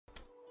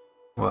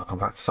Welcome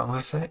back to Songs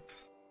of Six.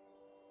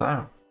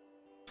 So,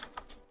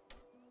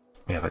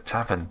 we have a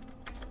tavern.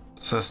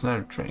 So there's no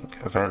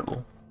drink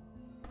available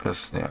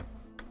because,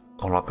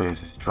 all our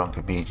booze is drunk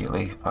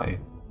immediately by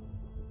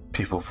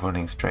people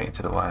running straight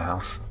into the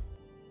warehouse.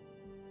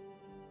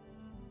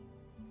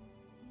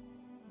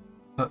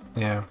 But,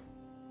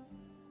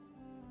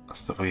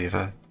 that's the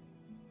Weaver.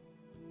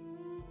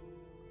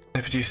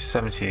 They produce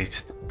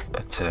 78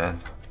 a turn,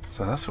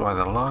 so that's why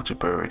the larger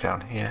brewery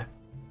down here,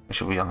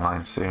 which will be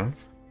online soon,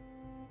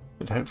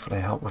 should hopefully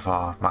help with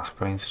our mass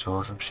grain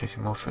stores and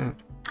producing more food.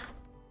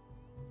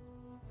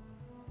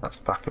 That's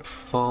back at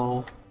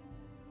full.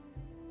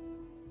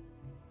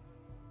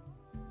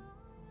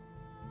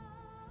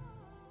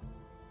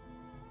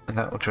 And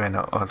that will drain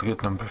out a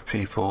good number of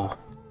people.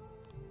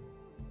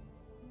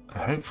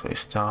 And hopefully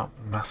start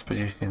mass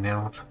producing the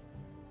old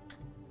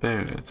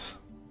booze.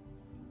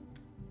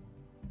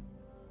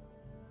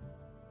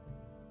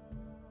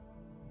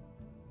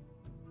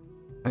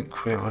 I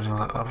think we're running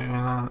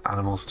on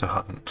animals to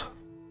hunt.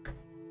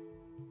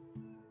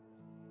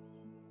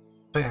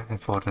 I think I can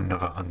afford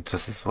another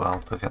hunters as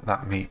well to get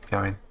that meat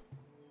going.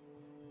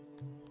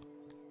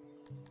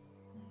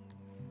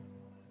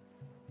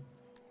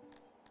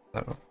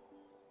 So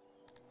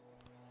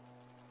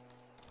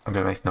I'm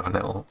going to make another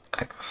little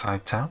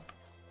exercise town.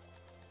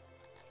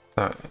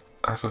 So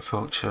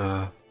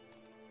agriculture,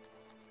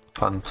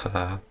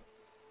 hunter,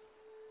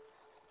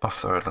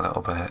 off the road a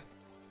little bit.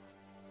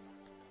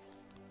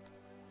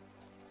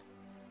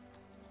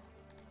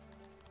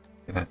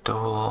 In a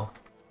door.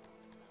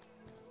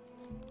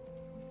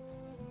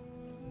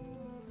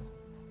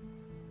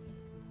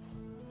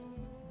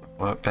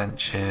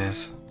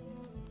 Workbenches.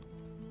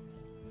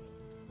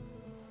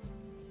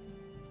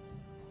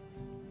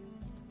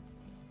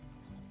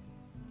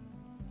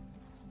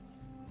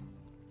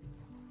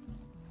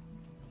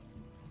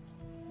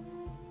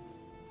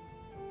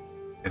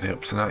 Get it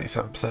up to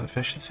 97%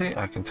 efficiency,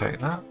 I can take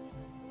that.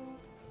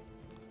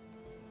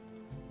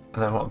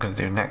 And then what I'm going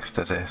to do next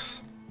to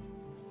this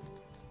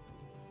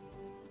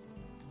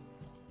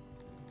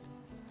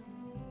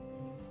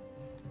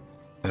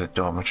is a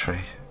dormitory.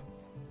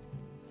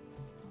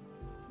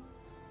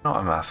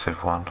 Not a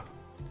massive one,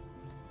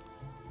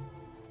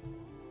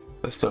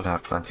 but still gonna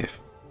have plenty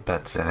of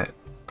beds in it.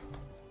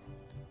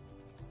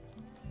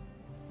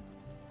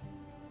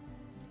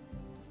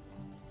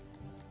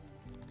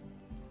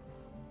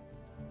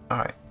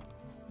 Alright,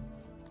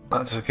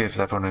 that just gives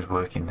everyone who's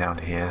working down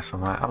here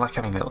some I like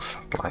having little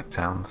satellite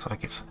towns. I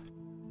think it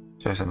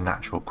shows a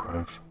natural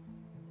growth.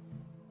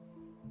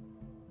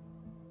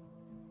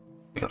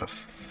 We got a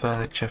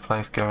furniture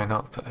place going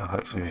up that will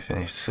hopefully be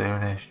finished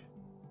soonish.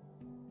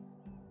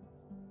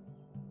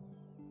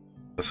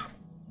 Because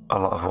a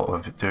lot of what we're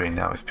doing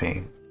now is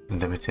being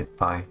limited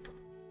by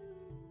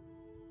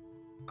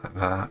like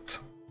that.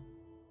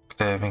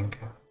 Clearing,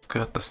 it's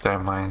good. The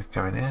stone mine's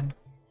going in.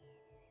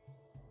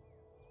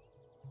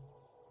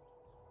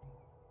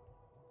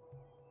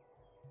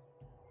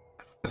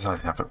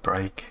 Decided to have a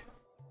break.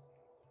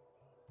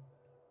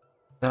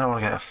 Then I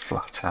want to get a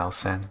flat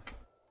house in.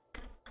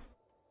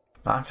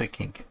 I'm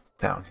thinking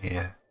down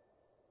here.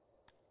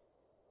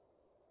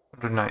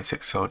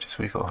 196 soldiers,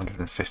 we got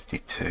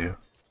 152.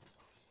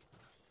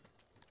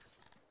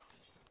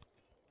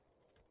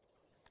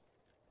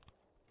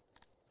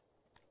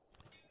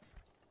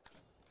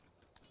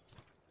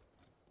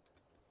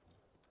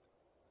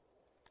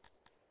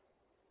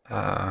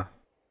 We're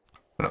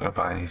not going to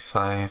buy any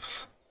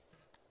slaves.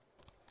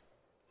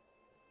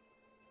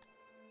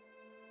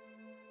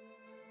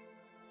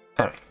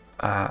 Anyway,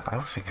 I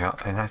also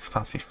got a nice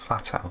fancy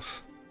flat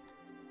house.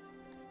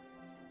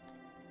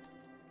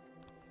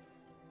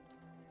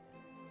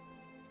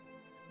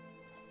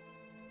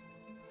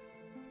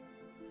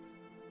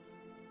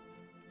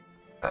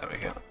 There we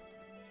go.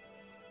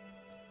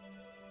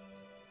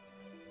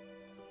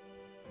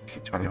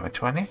 20 by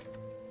 20.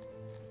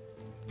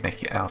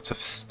 Make it out of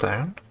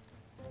stone.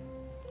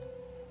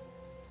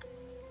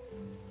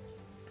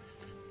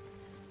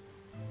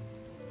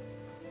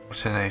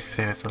 What's in a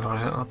series of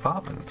little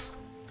apartments?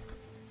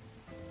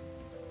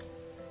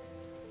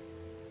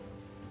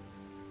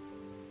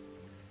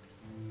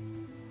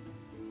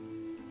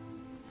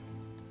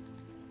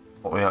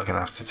 What we are going to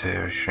have to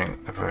do is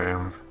shrink the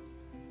room.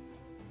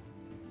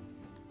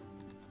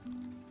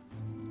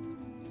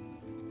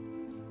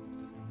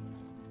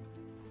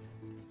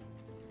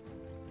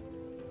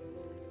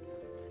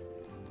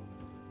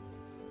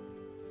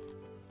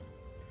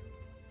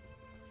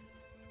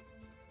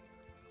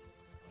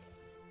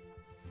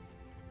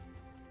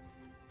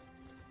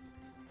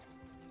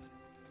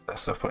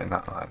 Best of putting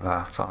that like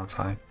that, aren't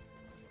I?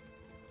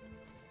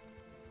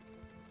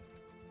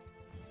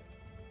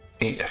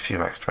 Eat a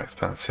few extra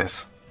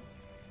expenses.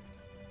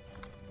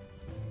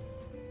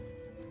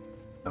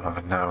 I'll have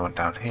another one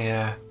down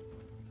here.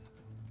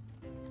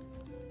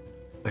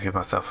 I'll give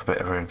myself a bit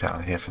of room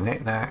down here for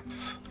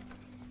knickknacks.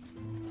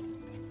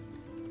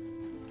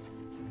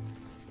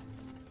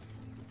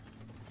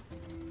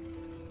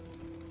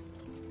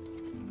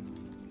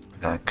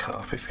 And then cut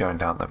off, it's going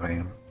down the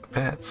main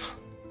bits.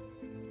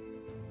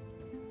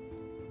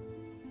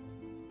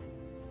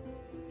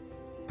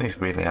 These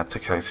really add to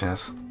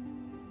coziness.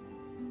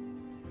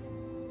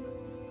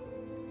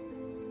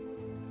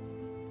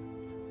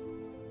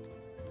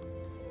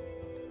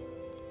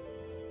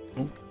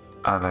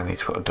 And I need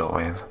to put a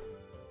doorway in.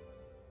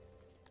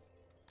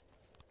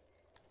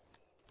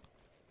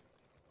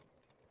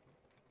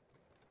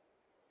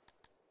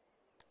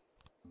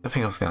 The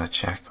thing I was going to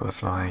check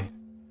was my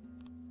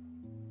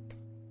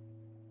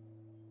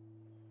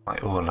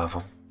ore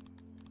level.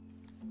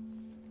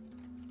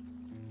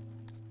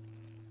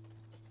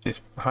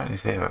 It's apparently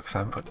 0 because I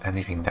haven't put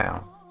anything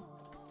down.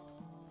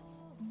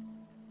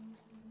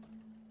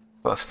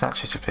 Got a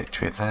statue to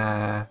victory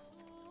there.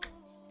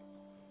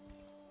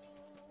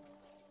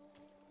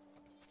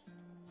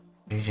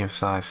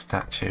 Medium-sized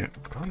statue.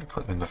 I'm going to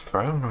put them in the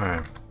throne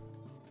room.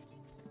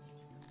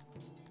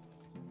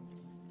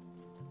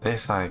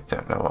 This I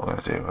don't know what I'm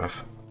going to do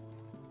with.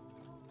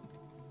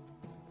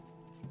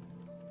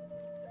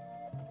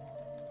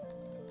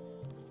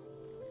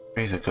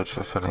 These are good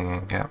for filling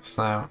in gaps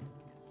though.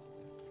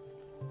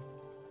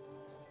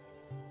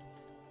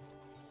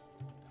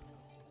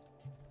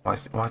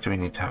 Why do we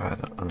need to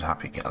have an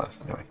unhappy Gallus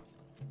anyway?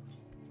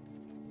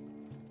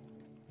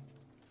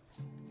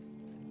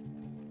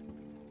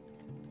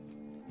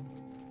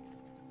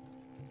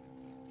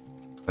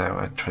 There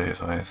were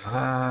trees always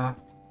there.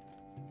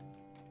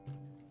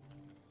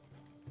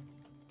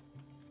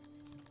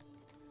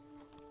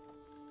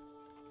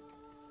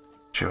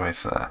 Tree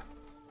always there.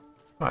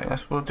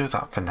 Right, we'll do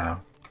that for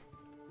now.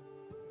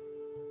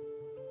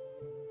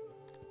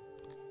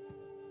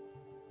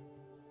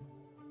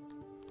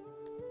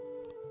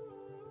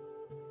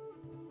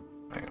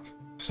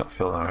 It's not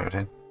fill the road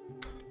in.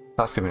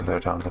 That's going to be low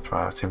down the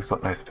priority. We've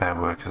got no spare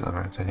workers at the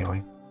moment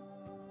anyway.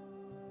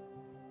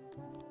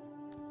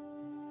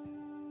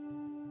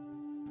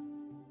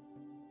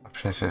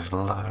 Happiness is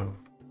low.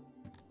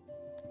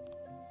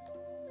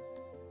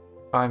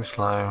 I'm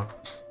slow.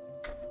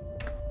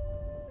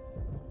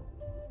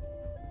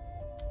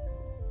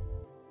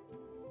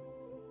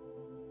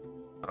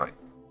 Alright.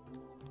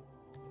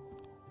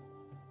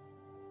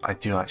 I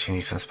do actually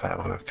need some spare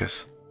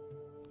workers.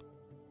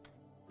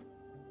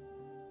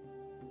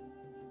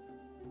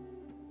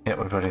 Yeah,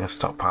 we're building a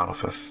stockpile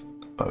of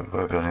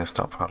we're building a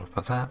stockpile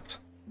of that.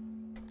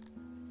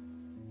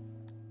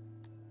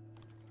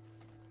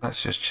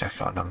 Let's just check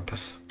our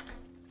numbers.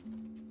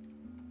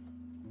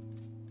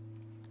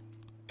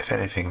 If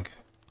anything,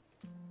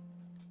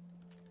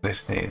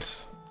 this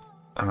needs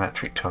a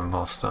metric ton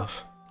more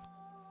stuff.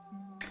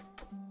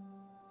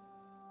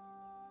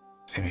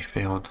 Semi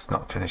Field's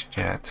not finished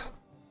yet.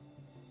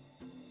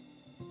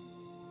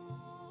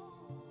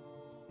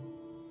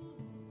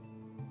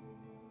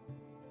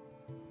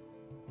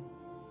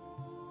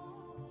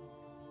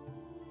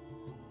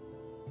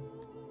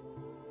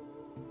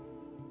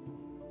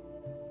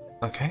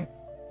 Okay.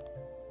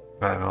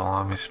 Very well,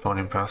 army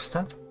spawning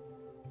Brasted.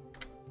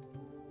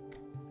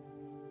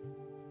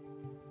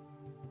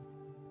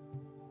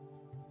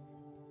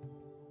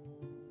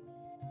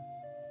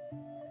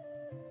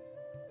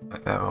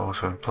 They're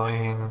also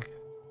employing.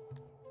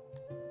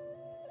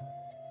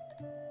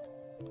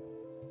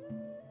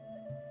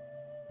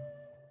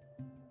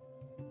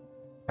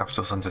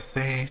 Capital's under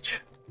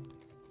siege.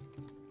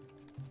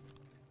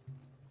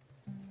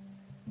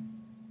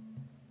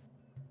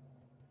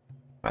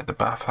 Right, the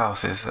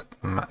bathhouse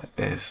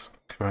is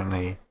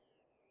currently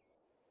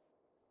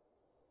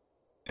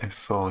in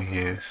full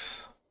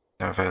use.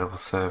 No available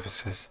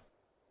services.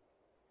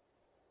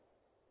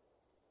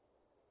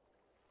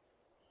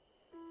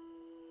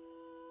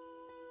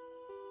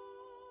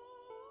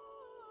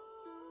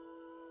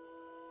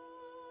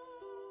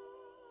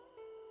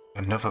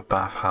 Another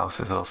bathhouse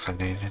is also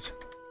needed.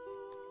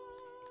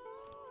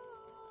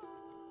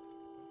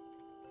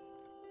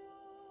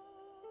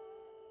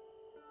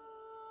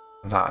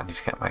 That I need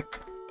to get my...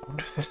 I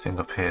wonder if this thing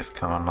up here has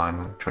come online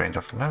and drained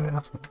off. No, it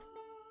hasn't.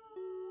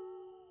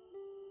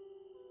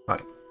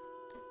 Right.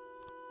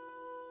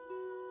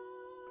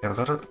 Yeah, we've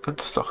got a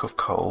good stock of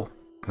coal.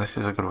 And this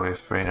is a good way of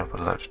freeing up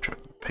a load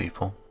of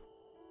people.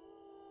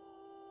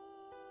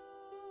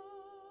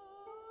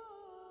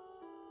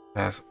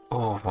 There's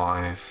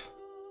ore-wise.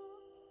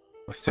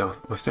 We're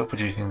still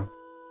producing.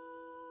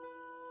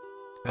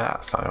 Yeah,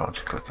 that's not what I want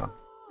to click on.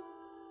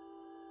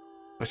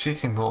 We're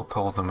producing more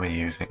coal than we're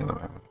using at the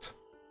moment.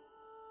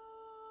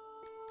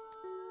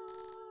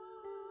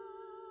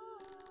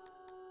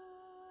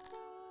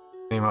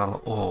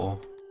 Meanwhile, ore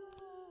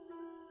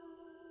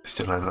is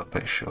still a little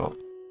bit short.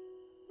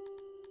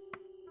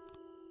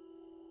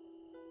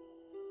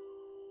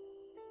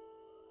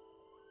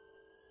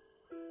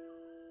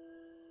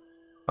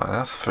 Right,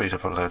 that's freed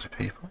up a load of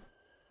people.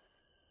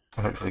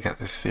 Hopefully get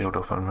this field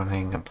up and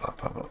running and blah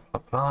blah blah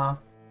blah blah.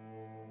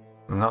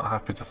 I'm not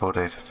happy with the 4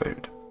 days of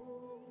food.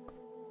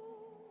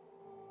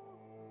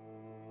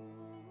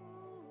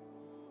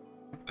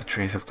 The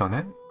trees have gone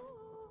in.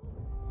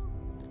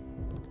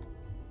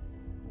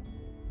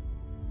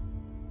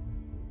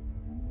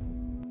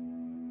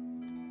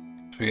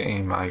 If we get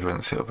any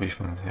migrants, it'll be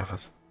from the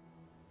others.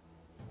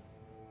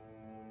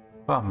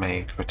 Well,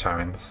 me,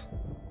 Praetorians.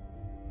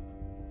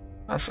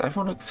 That's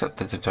everyone except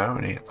the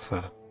Dodonians.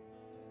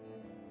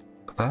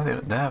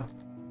 They're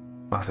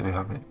massively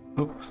happy.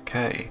 Oops,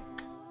 okay.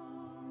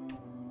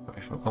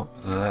 Maybe from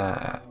up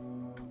there.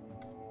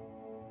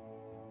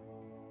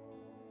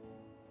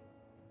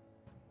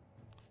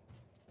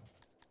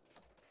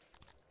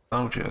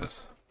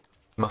 Soldiers.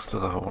 Muster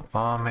the whole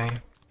army.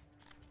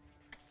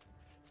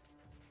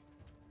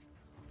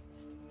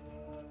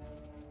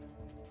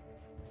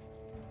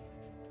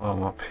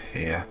 One up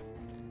here.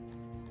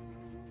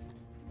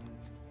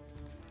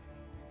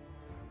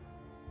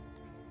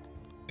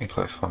 In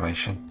close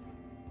formation.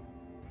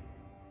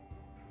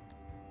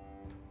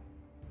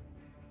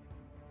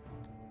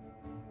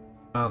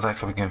 Oh, they're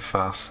coming in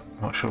fast.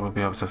 I'm not sure we'll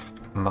be able to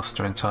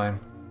muster in time.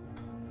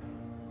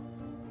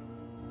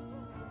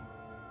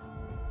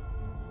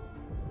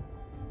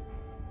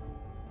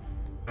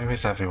 Where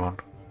is everyone?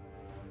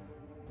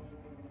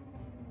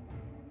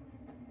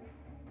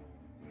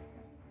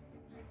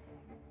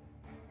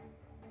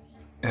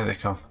 Here they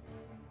come.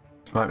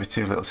 It might be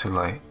too little too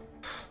late.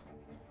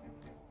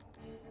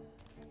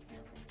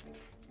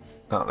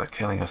 Oh, they're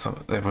killing us.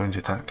 They've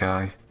wounded that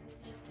guy.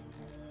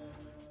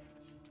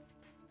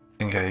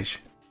 Engage.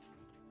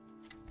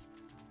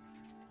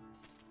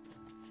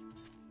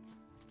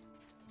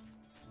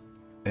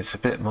 It's a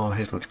bit more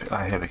hidden.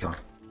 Ah, here we go.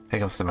 Here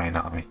comes the main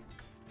army.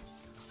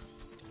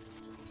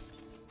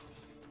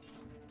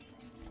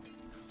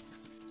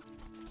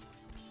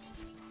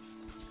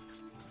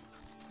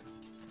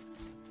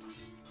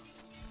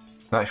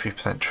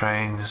 %93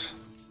 trains,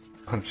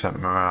 100%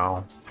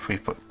 morale, 3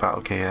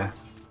 battle gear.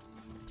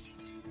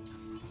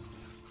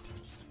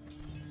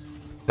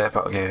 Their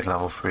battle gear is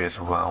level 3 as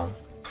well.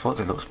 I thought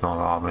it looks more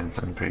armoured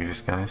than the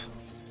previous guys.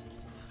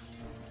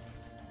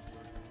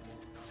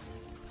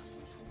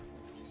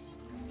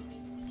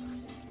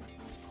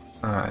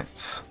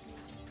 Alright.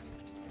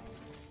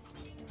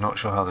 Not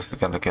sure how this is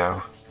going to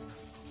go.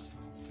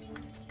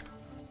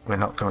 We're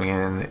not coming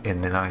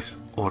in the nice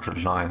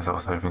ordered lines I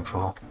was hoping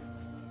for.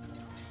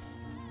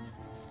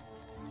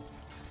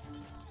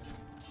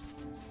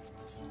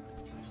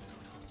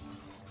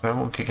 If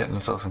everyone could get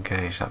themselves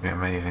engaged, that'd be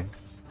amazing.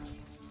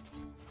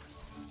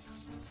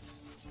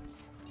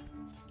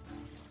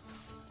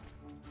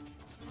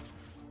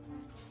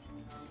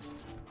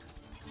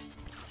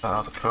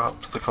 Oh,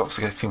 the crops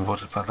are getting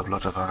watered by the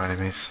blood of our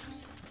enemies.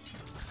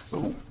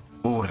 Ooh,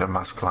 ooh, had a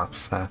mass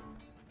collapse there.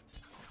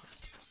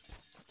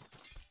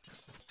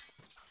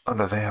 Oh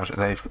no,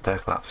 they're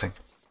collapsing.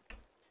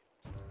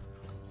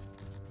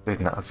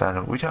 Reading that as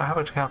we don't have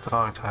a count of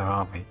our entire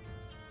army.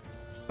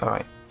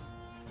 Alright.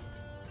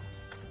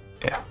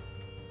 Yeah.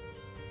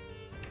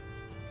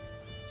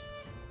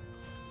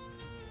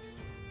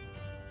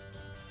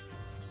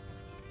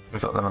 We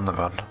got them on the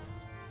run.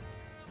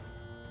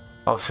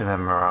 Obviously their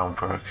morale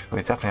broke.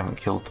 We definitely haven't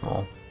killed them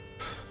all.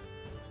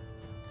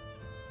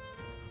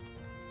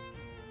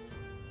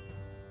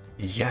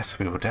 Yes,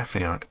 we will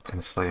definitely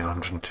enslave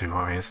 102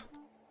 warriors.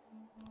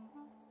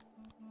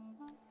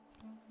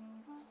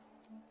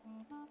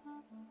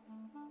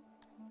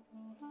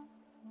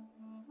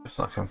 Looks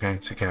like I'm going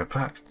to go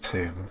back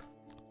to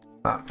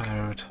that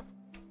mode.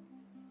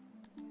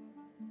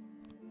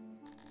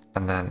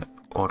 And then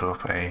order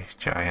up a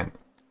giant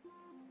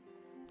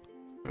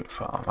fruit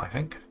farm, I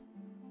think.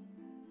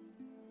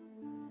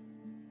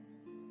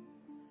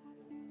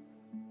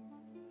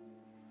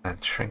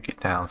 And shrink it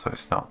down so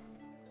it's not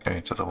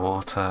going to the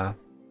water.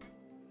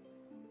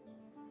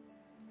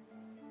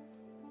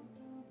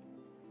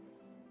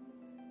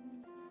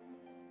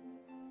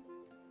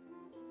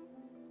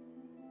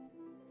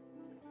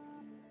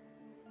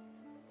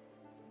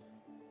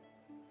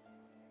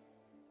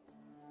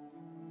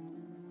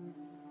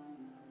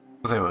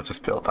 They will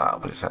just build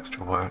that, but it's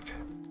extra work.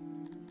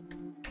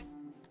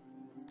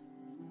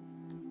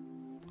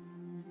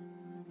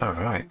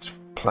 Alright,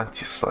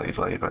 plenty of slave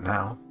labour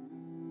now.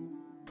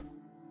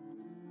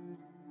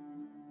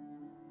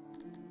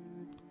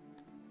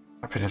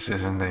 Happiness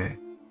is in the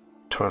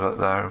toilet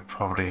there,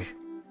 probably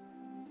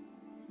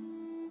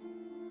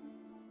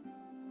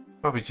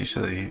due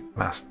to the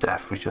mass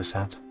death we just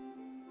had.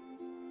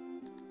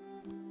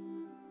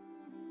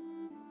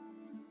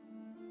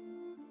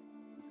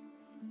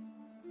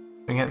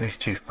 If we get these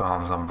 2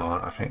 farms on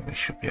board, I think they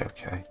should be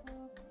okay.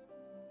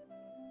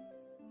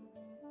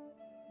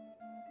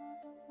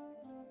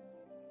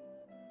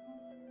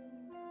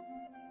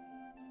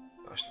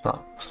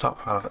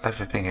 Stockpile of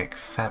everything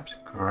except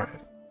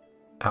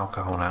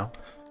alcohol now.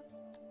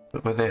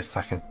 But with this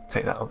I can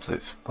take that up to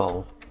its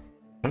full.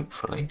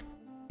 Hopefully.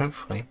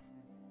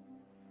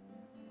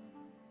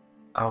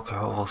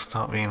 Alcohol will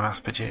start being mass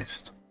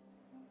produced.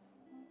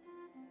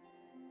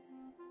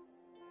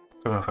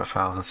 Going up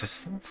 1,000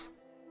 citizens.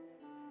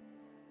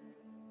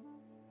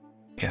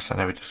 Yes, I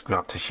know we just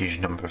grabbed a huge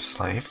number of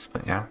slaves,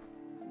 but yeah.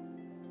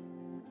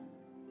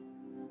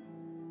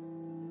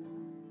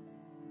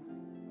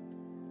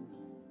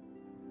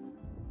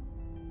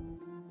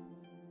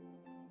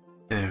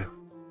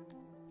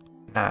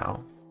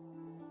 Now,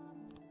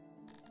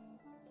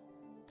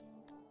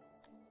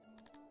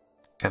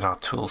 get our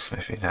tool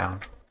smithy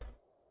down.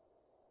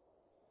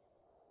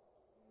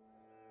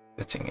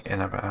 Fitting it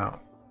in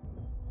about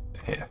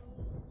here.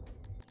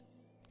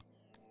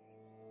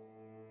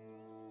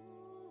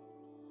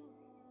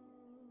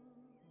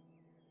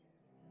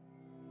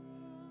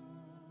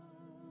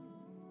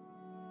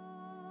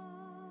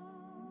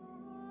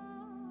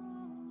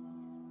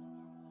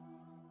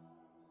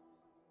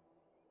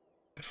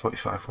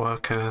 $45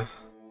 workers.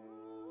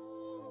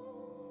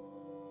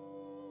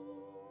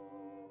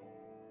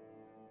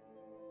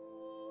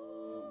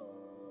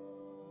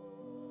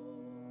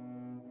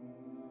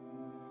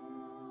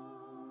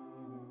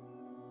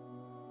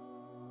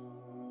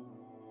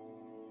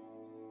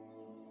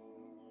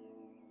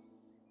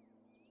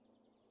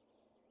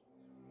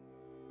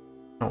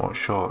 Not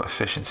sure what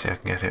efficiency I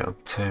can get it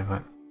up to,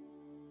 but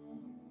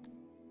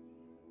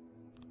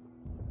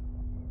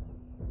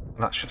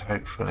that should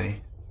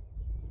hopefully.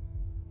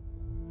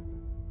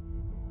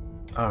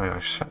 Oh, we have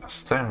a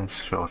stone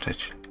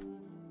shortage,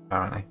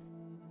 apparently.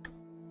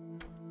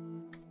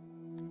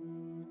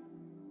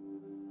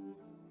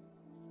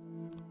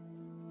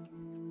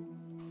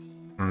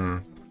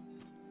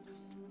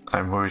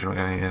 I'm worried we're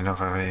going to need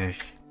another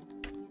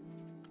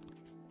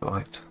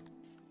light.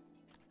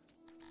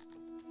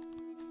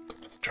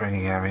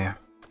 Training area.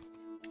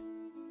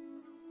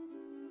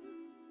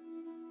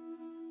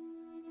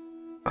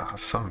 I'll have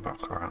some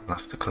rock around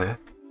left to clear.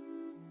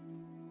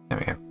 There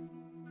we go.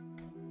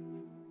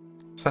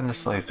 Send the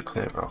slaves to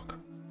clear rock.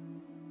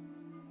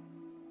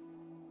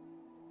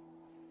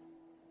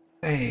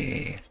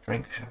 Hey,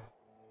 drink. I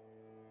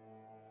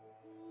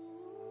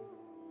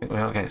think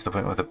we're getting to the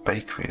point where the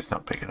bakery is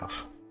not big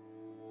enough.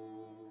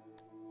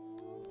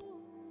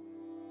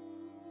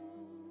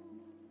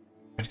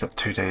 We've got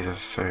 2 days of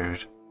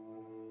food.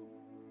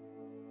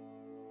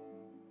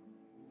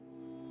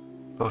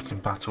 Bought in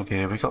battle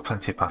gear. We got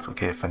plenty of battle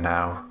gear for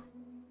now.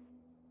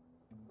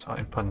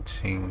 Starting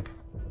punting,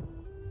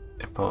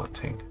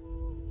 importing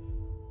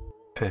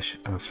fish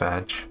and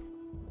veg.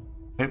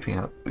 Hoping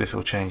that this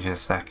will change in a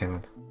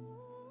second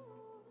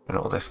when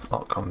all this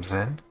lot comes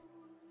in.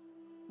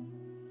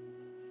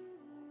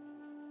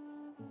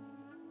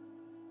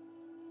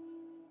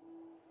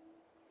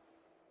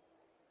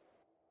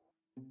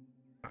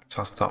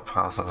 Our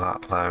stockpiles are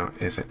that low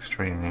is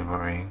extremely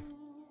worrying.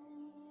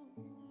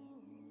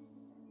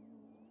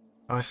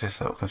 How is this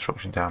little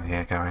construction down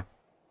here going?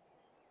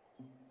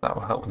 That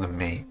will help with the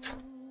meat.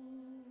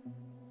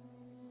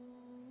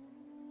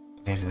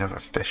 Need another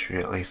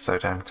fishery at least though,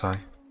 don't I?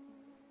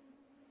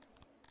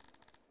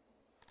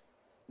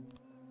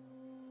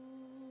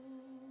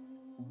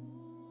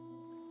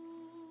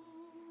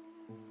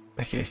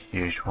 Make it a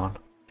huge one.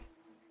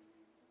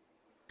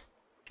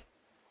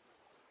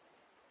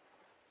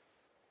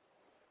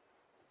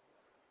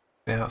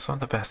 Yeah, that's one of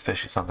the best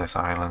fishes on this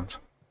island.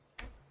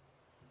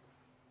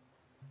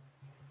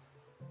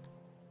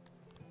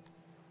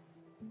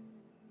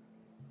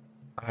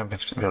 I'm going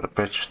to be able to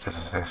bridge to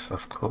this,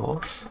 of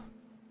course.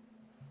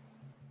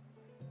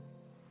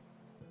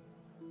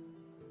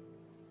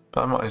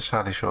 But I'm not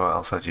entirely sure what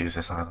else I'd use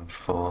this island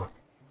for.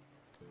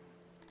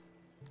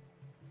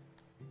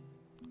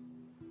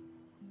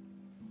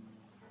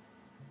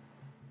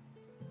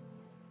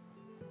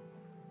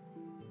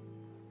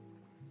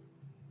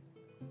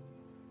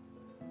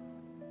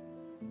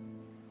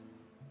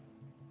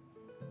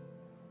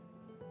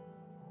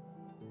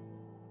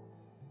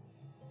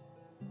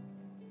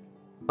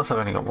 Plus I've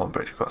only got one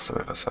bridge across the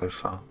river so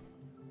far.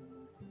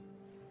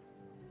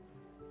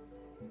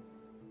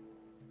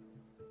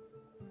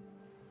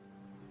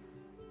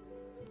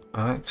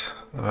 Right,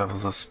 the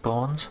rebels have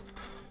spawned.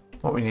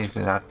 What we need is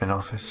an admin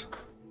office.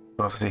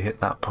 We'll obviously hit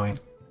that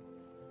point.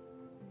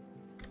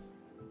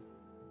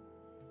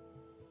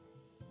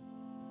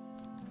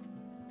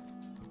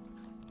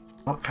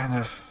 What kind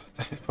of...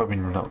 This is probably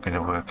not going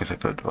to work as a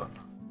good one.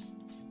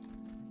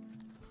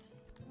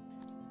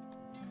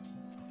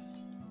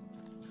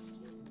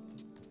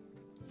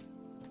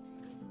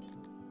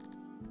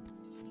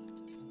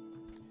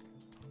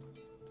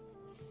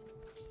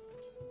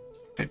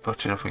 We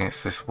put it up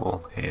against this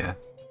wall here.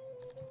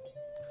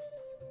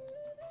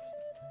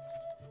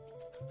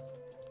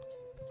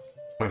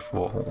 With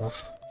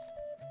walls.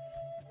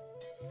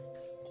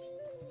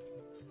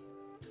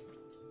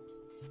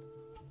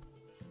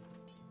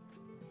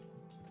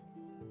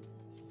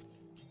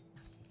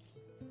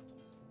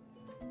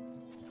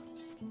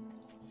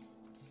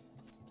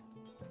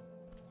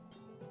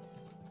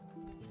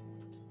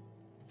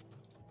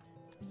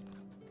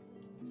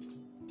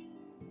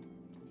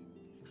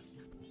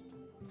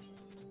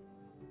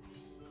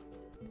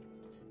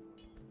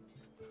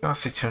 I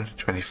see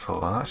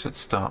 224, that should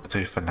start to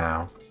do for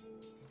now.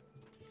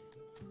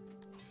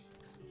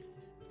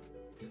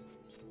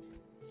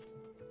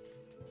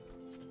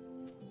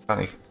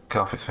 Any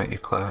carpets make your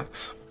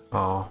clerks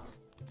more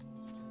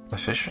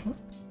efficient?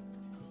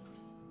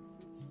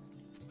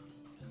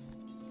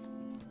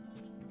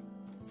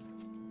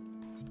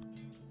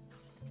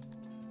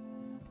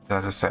 Did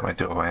I just set my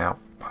doorway out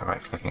by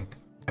right clicking?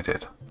 I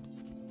did.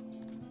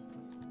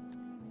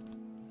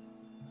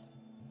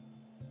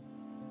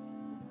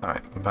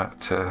 Alright, I'm back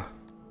to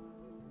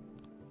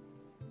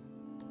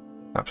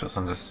Capsules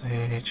under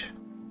siege.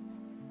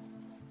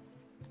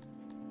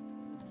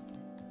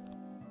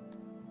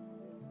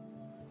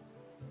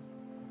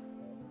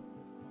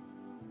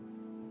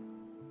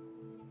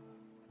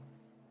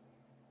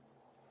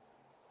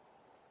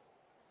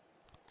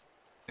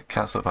 It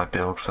cancelled my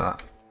build for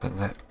that,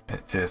 didn't it?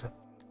 It did.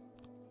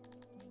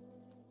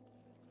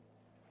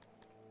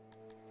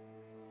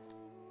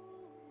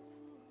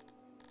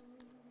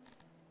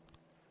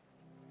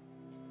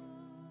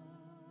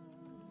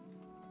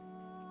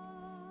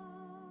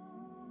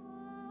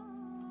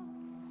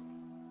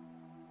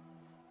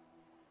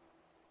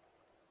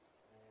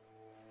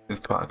 It's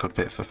quite a good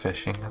bit for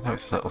fishing. I know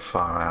it's a little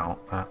far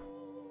out, but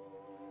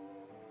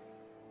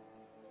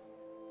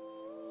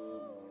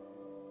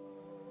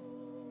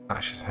I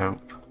should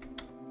hope.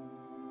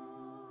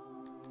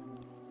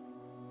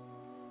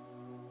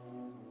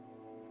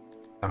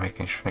 And we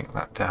can shrink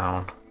that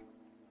down.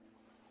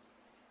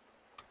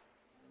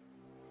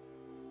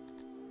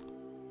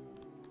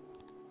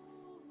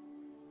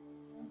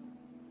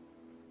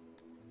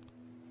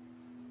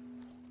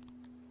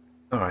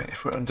 Alright,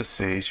 if we're under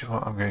siege,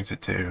 what I'm going to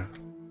do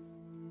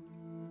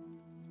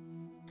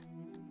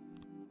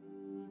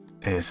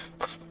is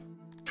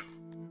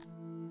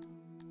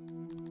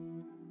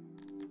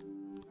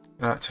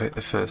activate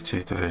the first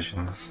two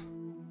divisions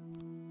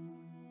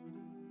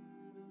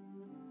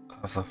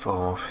of the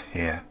four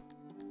here.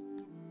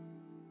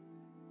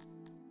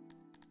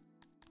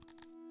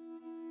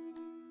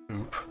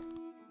 Oop.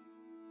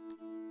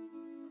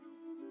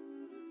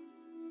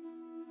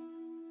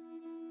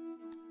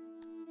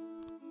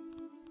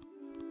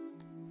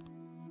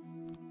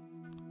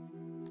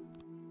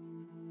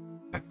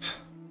 Right.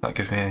 That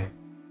gives me a...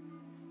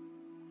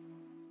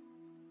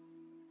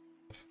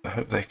 I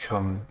hope they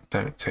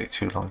don't take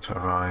too long to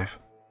arrive.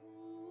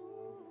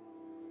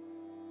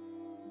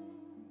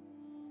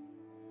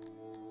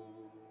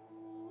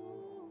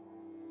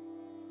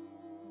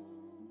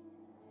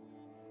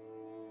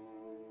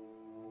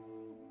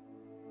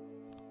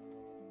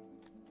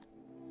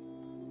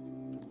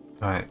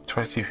 Right,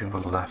 22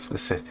 people left the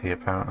city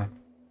apparently.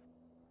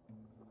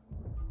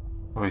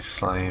 Probably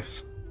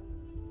slaves.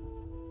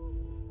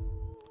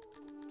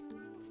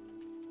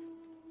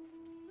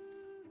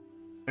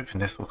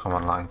 Hoping this will come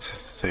online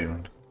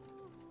soon.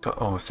 Got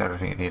almost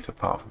everything it needs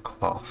apart from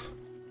cloth.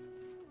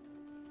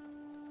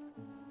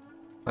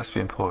 Let's be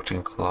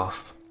importing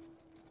cloth.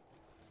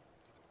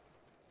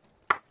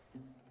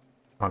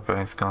 My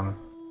brain's gone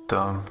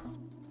dumb.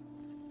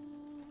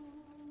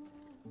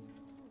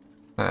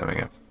 There we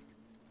go.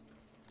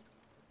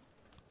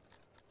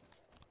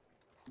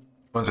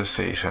 Under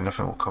siege, so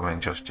nothing will come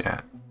in just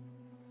yet.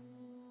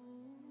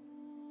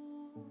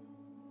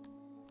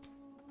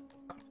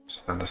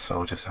 Send the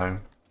soldiers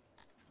home.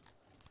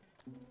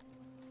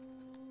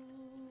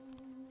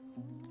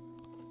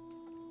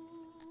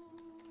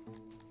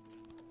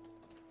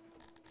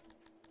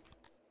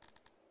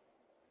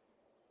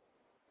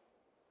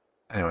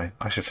 Anyway,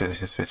 I should finish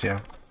this video.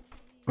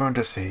 We're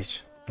under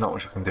siege, not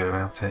much I can do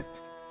about it.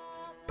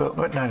 But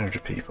we're at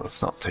 900 people,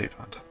 it's not too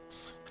bad.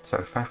 So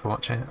thanks for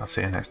watching, I'll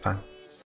see you next time.